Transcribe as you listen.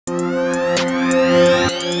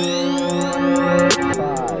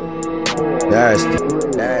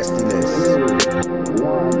nastiness.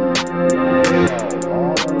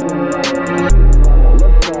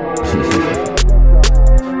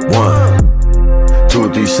 1, 2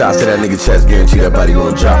 or 3 shots to that nigga chest, guarantee that body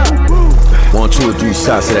gon' drop. 1, 2 or 3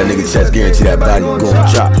 shots to that nigga chest, guarantee that body gon'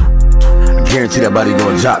 drop. Guarantee that body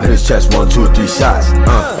gon' drop, hit his chest, 1, 2 or 3 shots.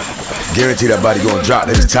 Guarantee that body gon' drop,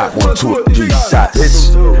 hit his top, 1, 2 or 3 shots.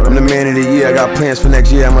 Bitch, I'm the man of the year, I got plans for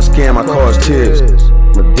next year, I'ma scam, I cause tears.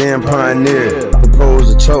 I'm a damn pioneer, I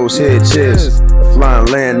propose a toast, head cheers. Flying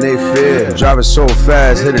land, they fear. Driving so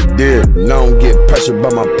fast, hit a deer. Now I don't get pressured by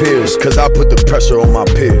my peers, cause I put the pressure on my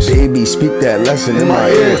peers. Baby, speak that lesson in my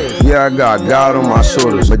ear. Yeah, I got God on my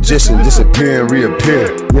shoulders. Magician disappear and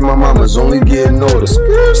reappear. Yeah, my mama's only getting older.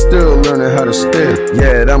 Still learning how to stare.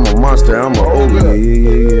 Yeah, I'm a monster, I'm a ogre.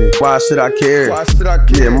 Yeah. Why should I care?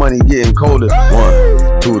 Yeah, money getting colder.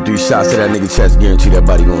 1, 2 or 3 shots to that nigga chest, guarantee that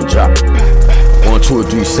body gon' drop. 1, 2 or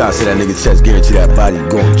 3 shots to that nigga chest, guarantee that body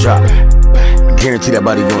gon' drop. Guarantee that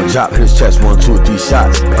body gon' drop, hit his chest, 1, 2 or 3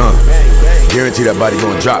 shots. Guarantee that body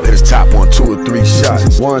gon' drop, hit his top, 1, 2 or 3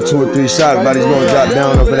 shots. 1, 2 or 3 shots, body's gon' drop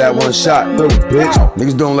down off of that 1 shot. Little bitch,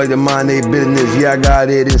 niggas don't like to mind they business. Yeah, I got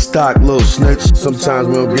it in stock, little snitch. Sometimes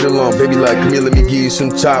we don't get along, baby, like, come here, let me give you some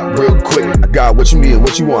top real quick. I got what you need,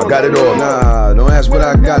 what you want, got it all. Nah, don't ask what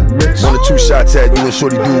I got, bitch. 1 or 2 shots at you and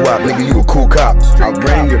shorty do wop, nigga, you a cool cop. I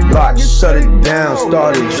ran your block, shut it down,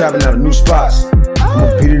 started trapping out of new spots. I'ma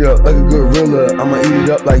beat it up like a gorilla, I'ma eat it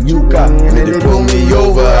up like you got. And if they pull me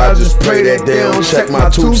over, I just pray that they don't check my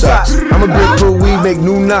tube socks. I'ma grip for weed, make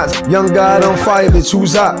new knots. Young God on fire, bitch,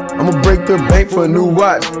 who's hot? I'ma break the bank for a new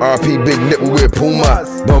watch. RP big nipple with Puma,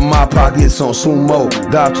 but my pockets on sumo.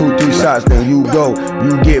 Dive 2 or 3 shots, then you go.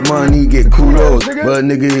 You get money, get kudos, but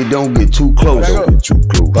nigga, don't get too close.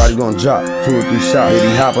 Body gon' drop, 2 or 3 shots.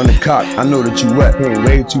 Baby, hop on the cock, I know that you wet. Ain't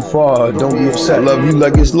way too far, don't be upset. Love you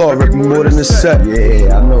like it's law, rep you more than a set.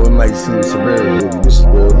 Yeah, I know it might seem severe, baby. This is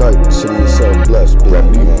real life. Consider yourself blessed, baby. Rep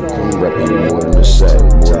you, man. Rep you more than a set.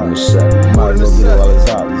 More than a set. Might as well get it while it's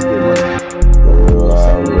hot. Let's get money.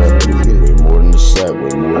 Rep you, get it more than a set. Way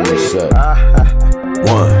more than a set.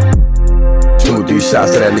 1, 2 or 3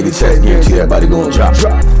 shots to that nigga chest, guarantee that body gon' drop.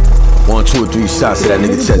 1, 2 or 3 shots to that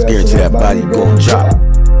nigga chest, guarantee that body gon' drop.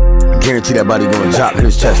 Guarantee that body gon' drop, hit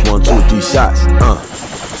his chest, 1, 2 or 3 shots.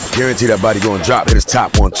 Guarantee that body gon' drop, hit his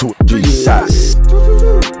top, 1, 2 or 3 shots.